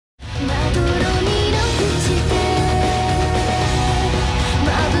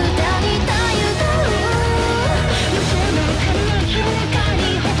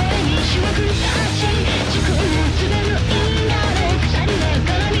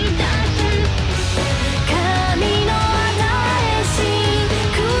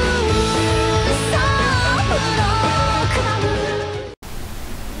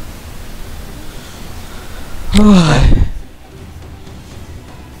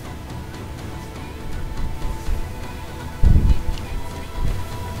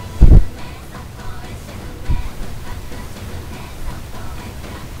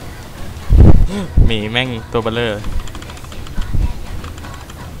หมีแม่งตัวเบลเลอร์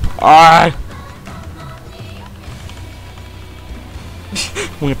อ้าย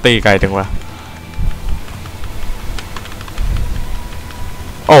มึงตีไกลจังวะ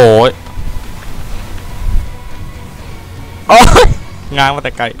โอ้ยโอ้ยง้างมาแ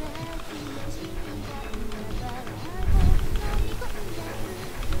ต่ไกล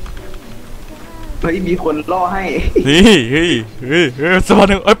เฮ้ยมีคนล่อให้นี่เฮ้ยสักวัน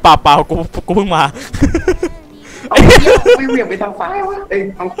หนึ่งเอ้ยเปล่ากูเพิ่งมาเอาไม่เหวี่ยงไปทางซ้ายวะเอ้ย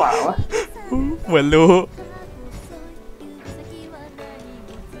ทางขวาวะเหมือนรู้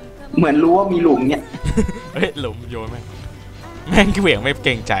ว่ามีหลุมเนี่ยเฮ้ยหลุมโยนแม่งเหวี่ยงไม่เ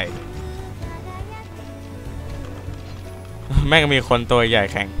ก่งใจแม่งมีคนตัวใหญ่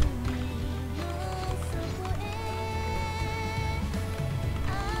แข็ง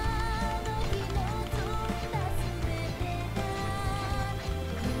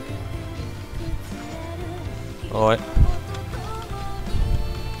โอ้ย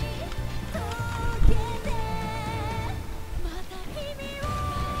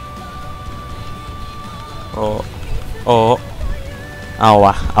โอ้เอาว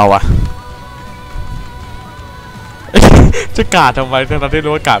ะจะกาดทำไมทั้งที่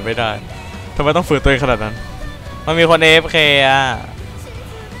รู้ว่ากาดไม่ได้ทำไมต้องฝืนตัวเองขนาดนั้นมันมีคน AFK อ่ะ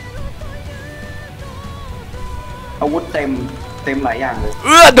อาวุธเต็มหลายอย่างเลย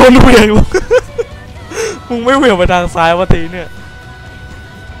โดนเหวี่ยงมึงไม่เหวี่ยงไปทางซ้ายวะทีเนี่ย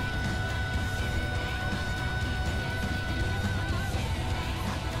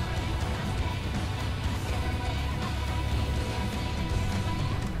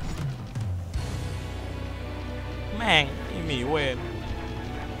แม่งไอหมีเวน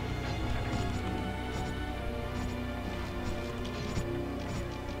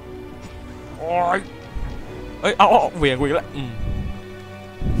โอ้ยเอ้ยเอาเหวี่ยงกูอีกแล้ว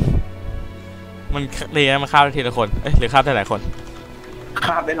มันเรียนมาฆ่าได้ทีละคนเอ้ยหรือฆ่าได้หลายคน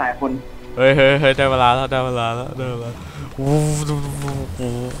ฆ่าได้หลายคนเฮ้ยได้เวลาแล้วโอ้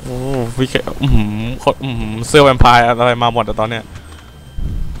วิกเสื้อแวมไพร์อะไรมาหมดตอนเนี้ย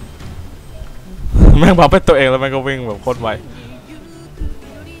แม่งบัฟเป็นตัวเองแล้วแม่งก็วิ่งแบบโคตรไว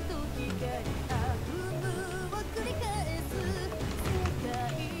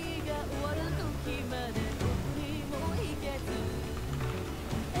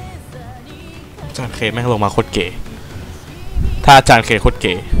อาจารย์เคแม่งลงมาโคตรเก๋ถ้าอาจารย์เคโคตรเ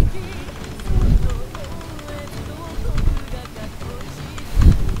ก๋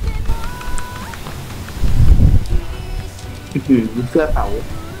เสื้อเต่า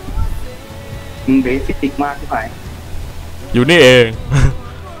มึงเบสิกมากที่ไหนอยู่นี่เอง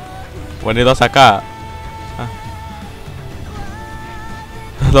วันนี้เราซาก้า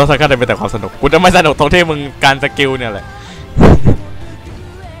ได้เป็นแต่ความสนุกกูจะไม่สนุกตรงที่มึงการสกิลเนี่ยแหละ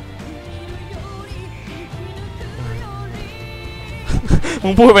มึ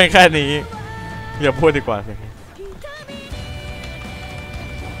งพูดไปแค่นี้อย่าพูดดีกว่าสิ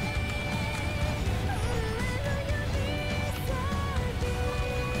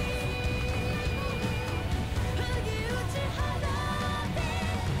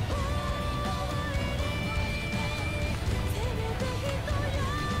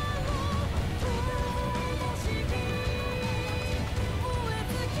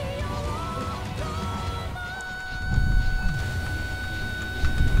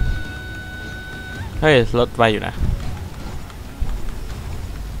เฮ้ยรถไวอยู่นะ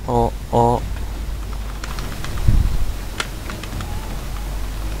โอ้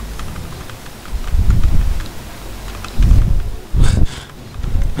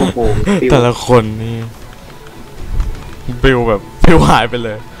โหแต่ละคนนี่บิวแบบบิวหายไปเล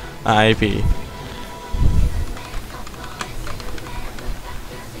ย RIP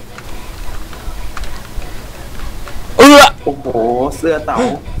โอ้โหเสื้อเต่า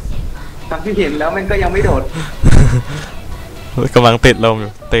ทำที่เห็นแล้วมันก็ยังไม่โดดกำลังติดลมอ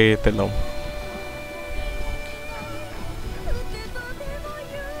ยู่ติดลม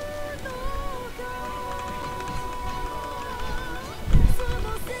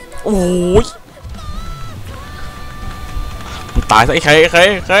โอ้ยตายซะไอ้ใคร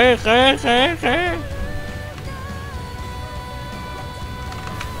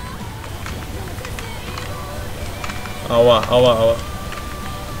เอาวะ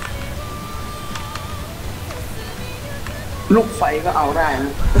ลูกไฟก็เอาได้น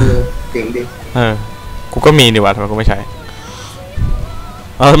ะเจ๋งดิกูก็มีนี่วะทำไมกูไม่ใช้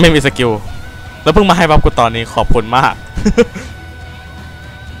ไม่มีสกิลแล้วเพิ่งมาให้บัฟกูตอนนี้ขอบคุณมาก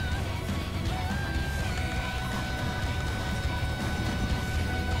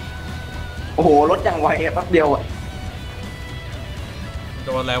โอ้โหรถอย่างไวแป๊บเดียวโด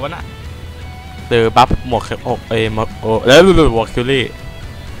นอะไรวะน่ะเจอบัฟหมวกแล้วหมวกคิวรี่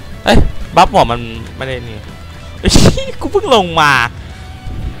บัฟหมวกมันไม่ได้นี่กูเพิ่งลงมา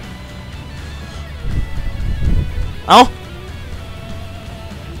เอ้า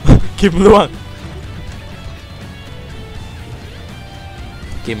กิมล่วง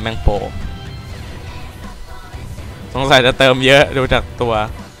กิมแมงโปสงสัยจะเติมเยอะดูจากตัว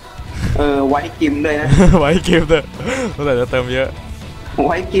ไว้กิมเลยนะไว้กิมเถอะสงสัยจะเติมเยอะไ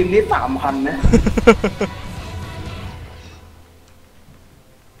ว้กิมนี่3,000นะ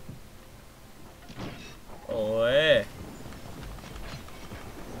โอ้ย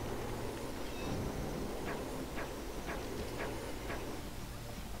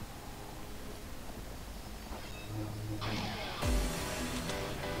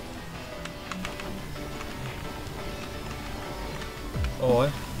โอ้ย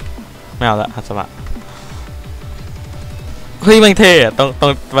ไม่เอาละฮัตสมะเฮ้ยมันเท่ตร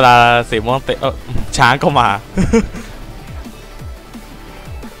งเวลาสีม่วงเตะช้างก็มา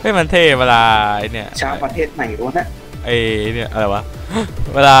เฮ้ยมันเท่เวลาไอเนี่ยช้างประเทศไหนวะเนี่ยไอเนี่ยอะไรวะ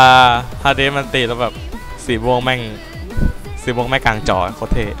เวลาฮาเดมันตีแล้วแบบสีม่วงแม่งกลางจอโคต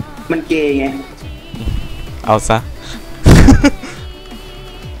รเท่มันเกย์ไงเอาซะ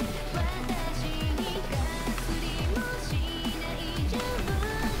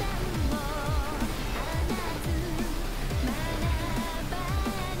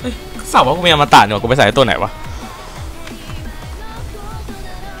สาวว่ากูมีอมตะเนี่ยกูไปใส่ตัวไหนวะ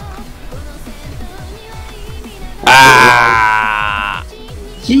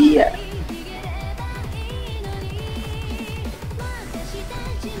เหี้ย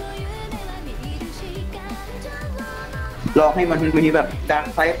ลองให้มันมีแบบดาร์ก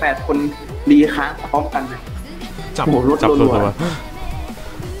ไซด์8 คนรีค้างพร้อมกันนะจับตัว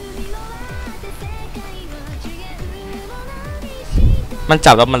มัน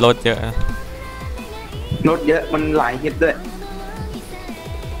จับแล้วมันลดเยอะมันหลายฮิตด้วย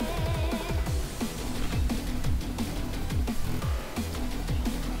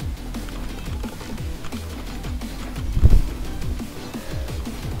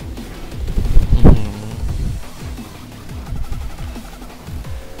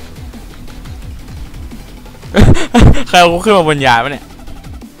ใครเอากูขึ้นมาบนยานปะเนี่ย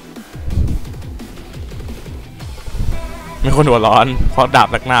มีคนหัวร้อนเพราะดาบ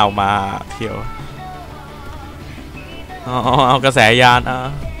นักหน้าออกมาเที่ยวเอากระแสยาน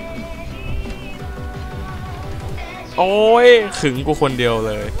โอ้ยขึงกูคนเดียวเ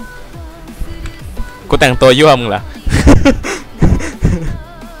ลยกูแต่งตัวยั่วมึงเหรอ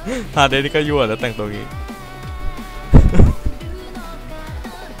เดนี่ก็ยั่วแล้วแต่งตัวงี้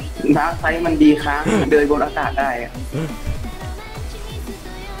ดาร์กไซด์มันดีค้างเดินบนอากาศได้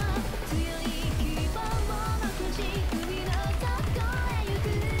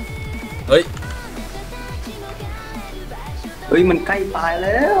เฮ้ยมันใกล้ตายแ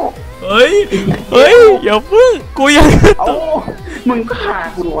ล้วเฮ้ยอย่าพึ่งกูยังมึงก็หา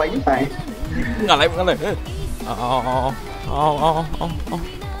กูไว้ยังไงอะไรค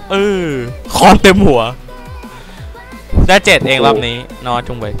อนเต็มหัวได้7เองรอบนี้นอน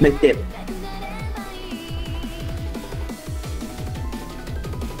จุงไปได้7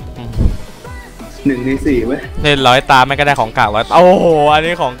 1 ใน 4เว้ยเล่น100 ตาไม่ก็ได้ของกาก100โอ้โหอัน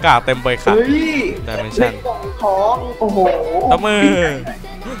นี้ของกากเต็มไปครับได้ไม่ใช่กล่องทองโอ้โหตบมือ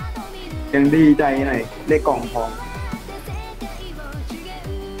ยังดีใจหน่อยได้กล่องทอง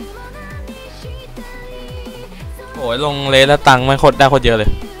โอ้ยลงเลสแล้วตังค์ไม่โคตรได้โคตรเยอะเลย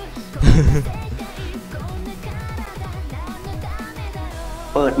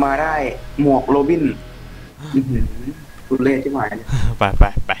เปิดมาได้หมวกโรบินสุดเล่ที่หมาย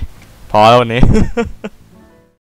ไปพอแล้ววันนี้